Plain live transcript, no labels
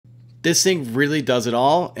This thing really does it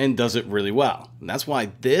all and does it really well. And that's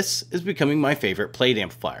why this is becoming my favorite plate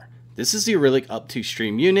amplifier. This is the Arylic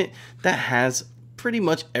Up2stream unit that has pretty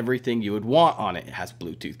much everything you would want on it. It has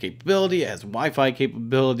Bluetooth capability, it has Wi-Fi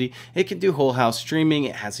capability, it can do whole house streaming,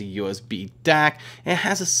 it has a USB DAC, it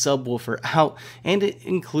has a subwoofer out, and it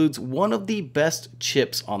includes one of the best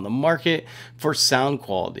chips on the market for sound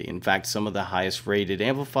quality. In fact, some of the highest rated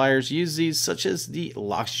amplifiers use these, such as the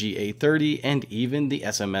Loxg A30 and even the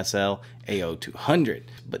SMSL AO200.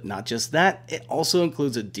 But not just that, it also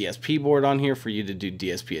includes a DSP board on here for you to do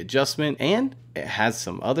DSP adjustment, and it has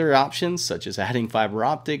some other options such as adding fiber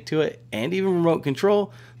optic to it and even remote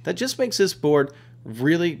control that just makes this board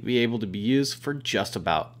really be able to be used for just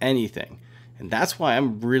about anything. And that's why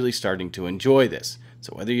I'm really starting to enjoy this.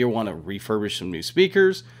 So whether you want to refurbish some new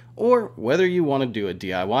speakers or whether you want to do a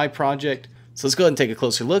DIY project, so let's go ahead and take a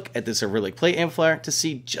closer look at this Arylic plate amplifier to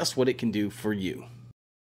see just what it can do for you.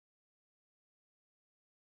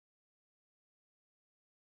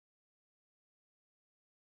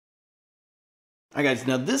 Alright guys,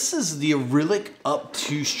 now this is the Arylic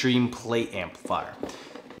Up2stream plate amplifier.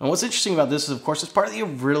 And what's interesting about this is, of course, it's part of the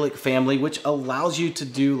Arylic family, which allows you to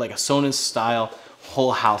do like a Sonos style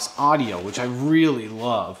whole house audio, which I really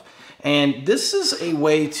love. And this is a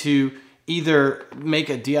way to either make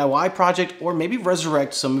a DIY project or maybe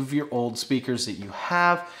resurrect some of your old speakers that you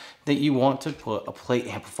have that you want to put a plate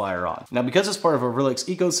amplifier on. Now, because it's part of Arylic's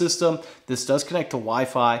ecosystem, this does connect to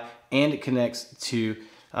Wi-Fi and it connects to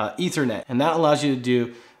Ethernet, and that allows you to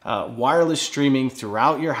do wireless streaming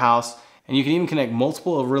throughout your house, and you can even connect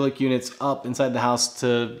multiple Arylic units up inside the house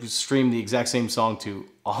to stream the exact same song to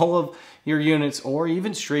all of your units, or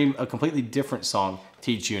even stream a completely different song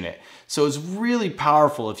to each unit. So it's really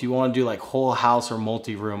powerful if you want to do like whole house or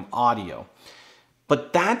multi-room audio.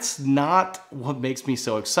 But that's not what makes me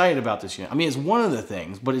so excited about this unit. I mean, it's one of the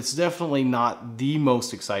things, but it's definitely not the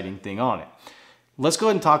most exciting thing on it. Let's go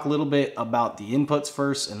ahead and talk a little bit about the inputs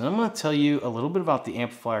first, and then I'm going to tell you a little bit about the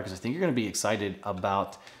amplifier because I think you're going to be excited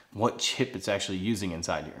about what chip it's actually using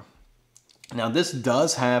inside here. Now, this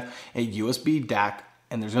does have a USB DAC,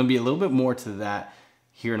 and there's going to be a little bit more to that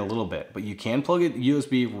here in a little bit, but you can plug it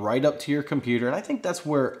USB right up to your computer, and I think that's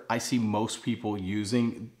where I see most people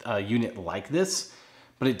using a unit like this.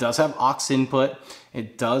 But it does have aux input,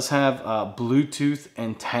 it does have Bluetooth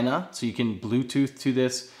antenna, so you can Bluetooth to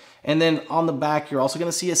this. And then on the back, you're also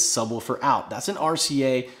going to see a subwoofer out. That's an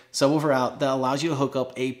RCA subwoofer out that allows you to hook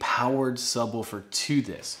up a powered subwoofer to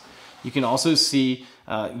this. You can also see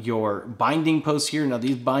your binding posts here. Now,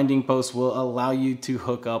 these binding posts will allow you to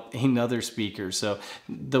hook up another speaker. So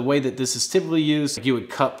the way that this is typically used, you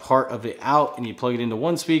would cut part of it out and you plug it into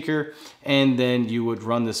one speaker, and then you would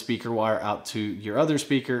run the speaker wire out to your other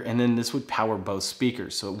speaker, and then this would power both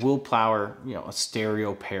speakers. So it will power, a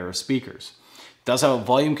stereo pair of speakers. It does have a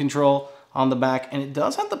volume control on the back, and it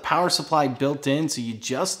does have the power supply built in, so you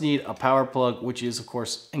just need a power plug, which is of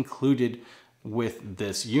course included with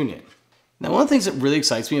this unit. Now, one of the things that really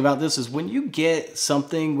excites me about this is when you get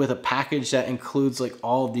something with a package that includes like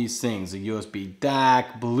all of these things, the USB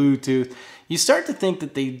DAC, Bluetooth, you start to think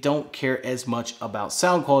that they don't care as much about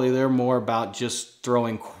sound quality. They're more about just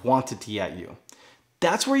throwing quantity at you.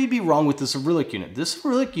 That's where you'd be wrong with this Arylic unit. This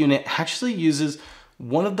Arylic unit actually uses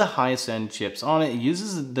one of the highest end chips on it. It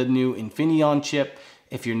uses the new Infineon chip.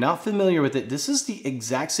 If you're not familiar with it, this is the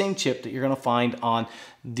exact same chip that you're gonna find on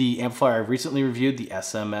the amplifier I recently reviewed, the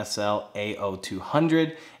SMSL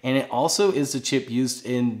AO200, and it also is the chip used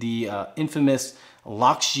in the infamous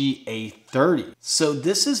Loxg A30. So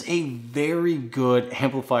this is a very good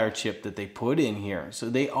amplifier chip that they put in here. So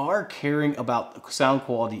they are caring about sound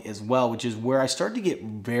quality as well, which is where I started to get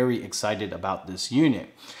very excited about this unit.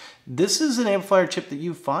 This is an amplifier chip that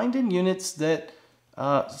you find in units that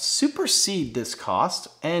supersede this cost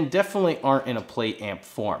and definitely aren't in a plate amp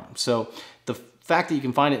form. So the fact that you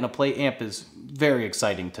can find it in a plate amp is very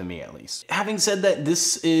exciting to me, at least. Having said that,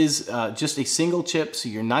 this is just a single chip, so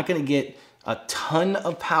you're not gonna get a ton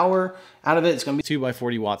of power out of it. It's gonna be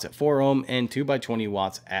 2x40 watts at 4 ohm and 2x20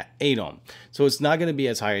 watts at 8 ohm. So it's not gonna be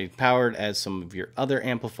as high powered as some of your other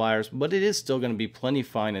amplifiers, but it is still gonna be plenty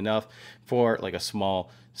fine enough for like a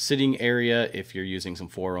small sitting area if you're using some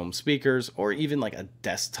 4 ohm speakers, or even like a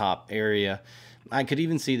desktop area. I could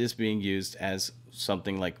even see this being used as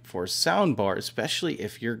something like for a sound bar, especially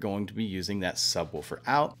if you're going to be using that subwoofer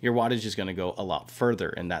out. Your wattage is going to go a lot further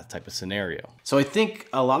in that type of scenario. So I think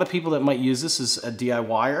a lot of people that might use this as a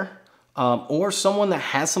DIYer, or someone that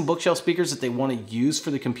has some bookshelf speakers that they want to use for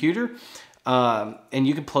the computer, and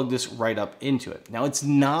you can plug this right up into it. Now, it's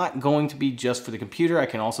not going to be just for the computer. I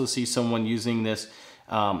can also see someone using this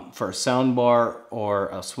for a sound bar or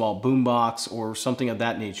a small boombox or something of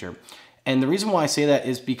that nature. And the reason why I say that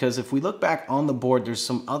is because if we look back on the board, there's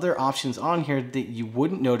some other options on here that you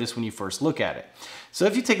wouldn't notice when you first look at it. So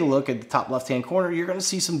if you take a look at the top left-hand corner, you're going to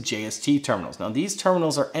see some JST terminals. Now these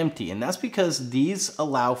terminals are empty, and that's because these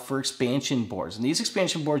allow for expansion boards. And these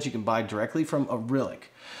expansion boards you can buy directly from Arylic.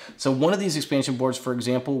 So one of these expansion boards, for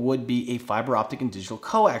example, would be a fiber optic and digital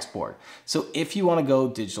coax board. So if you want to go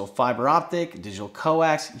digital fiber optic, digital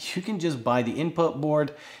coax, you can just buy the input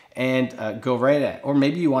board and go right at it. Or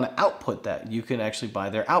maybe you want to output that. You can actually buy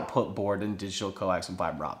their output board in digital coax and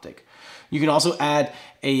fiber optic. You can also add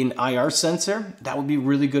an IR sensor. That would be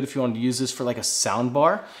really good if you wanted to use this for like a sound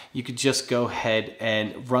bar. You could just go ahead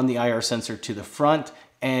and run the IR sensor to the front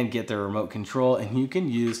and get the remote control, and you can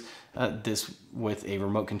use this with a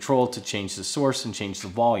remote control to change the source and change the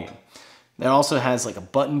volume. It also has like a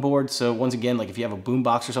button board. So once again, like if you have a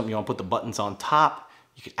boombox or something, you want to put the buttons on top,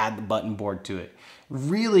 you could add the button board to it.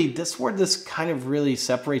 Really, that's where this kind of really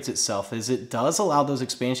separates itself, is it does allow those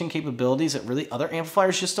expansion capabilities that really other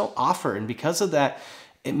amplifiers just don't offer. And because of that,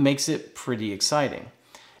 it makes it pretty exciting.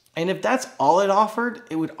 And if that's all it offered,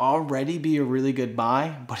 it would already be a really good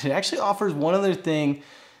buy, but it actually offers one other thing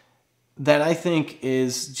that I think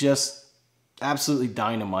is just absolutely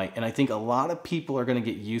dynamite. And I think a lot of people are going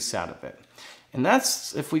to get use out of it. And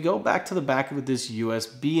that's, if we go back to the back of this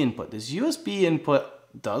USB input. This USB input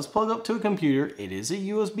does plug up to a computer. It is a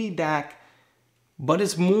USB DAC, but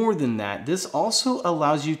it's more than that. This also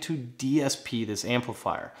allows you to DSP this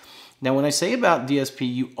amplifier. Now, when I say about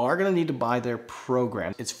DSP, you are going to need to buy their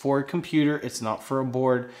program. It's for a computer. It's not for a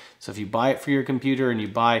board. So if you buy it for your computer and you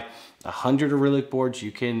buy 100 Arylic boards,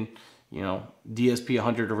 you can, you know, DSP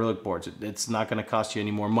 100 Arylic boards. It's not going to cost you any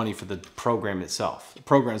more money for the program itself. The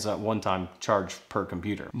program is at one-time charge per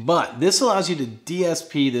computer. But this allows you to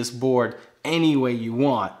DSP this board any way you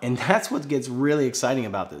want, and that's what gets really exciting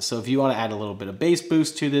about this. So if you want to add a little bit of bass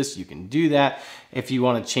boost to this, you can do that. If you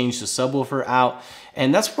want to change the subwoofer out,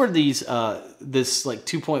 and that's where these this like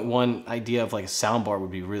 2.1 idea of like a soundbar would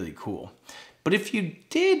be really cool. But if you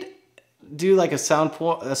did do like a sound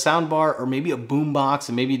bar or maybe a boombox,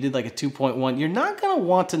 and maybe you did like a 2.1, you're not going to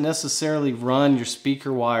want to necessarily run your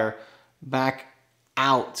speaker wire back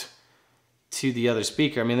out to the other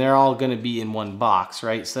speaker. I mean, they're all going to be in one box,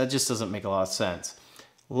 right? So that just doesn't make a lot of sense.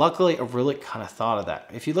 Luckily, Arylic kind of thought of that.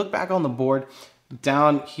 If you look back on the board,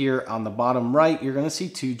 down here on the bottom right, you're going to see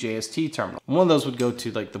two JST terminals. One of those would go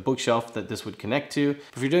to like the bookshelf that this would connect to.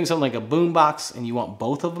 If you're doing something like a boombox and you want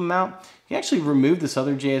both of them out, you can actually remove this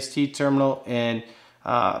other JST terminal and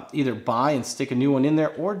either buy and stick a new one in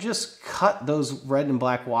there, or just cut those red and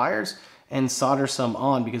black wires and solder some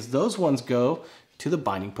on, because those ones go to the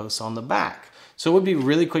binding posts on the back. So it would be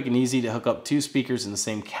really quick and easy to hook up two speakers in the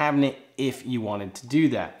same cabinet if you wanted to do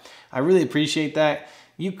that. I really appreciate that.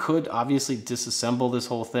 You could obviously disassemble this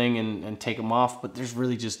whole thing and take them off, but there's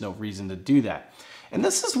really just no reason to do that. And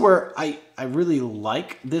this is where I really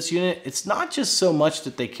like this unit. It's not just so much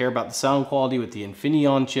that they care about the sound quality with the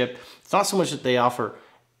infineon chip. It's not so much that they offer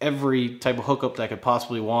every type of hookup that I could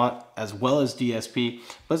possibly want, as well as DSP,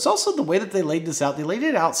 but it's also the way that they laid this out. They laid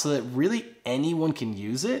it out so that really anyone can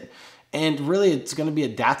use it, and really it's going to be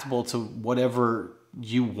adaptable to whatever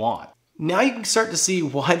you want. Now you can start to see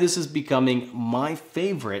why this is becoming my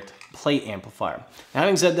favorite plate amplifier. Now,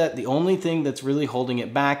 having said that, the only thing that's really holding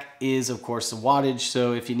it back is, of course, the wattage.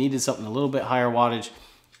 So if you needed something a little bit higher wattage,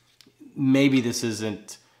 maybe this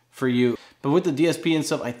isn't for you. But with the DSP and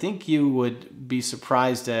stuff, I think you would be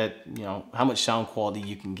surprised at, you know, how much sound quality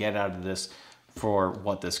you can get out of this for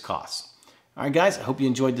what this costs. All right, guys, I hope you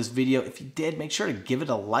enjoyed this video. If you did, make sure to give it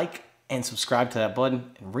a like and subscribe to that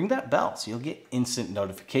button and ring that bell so you'll get instant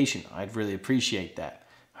notification. I'd really appreciate that.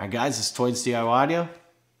 All right, guys, this is Toys DIY Audio,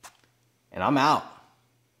 and I'm out.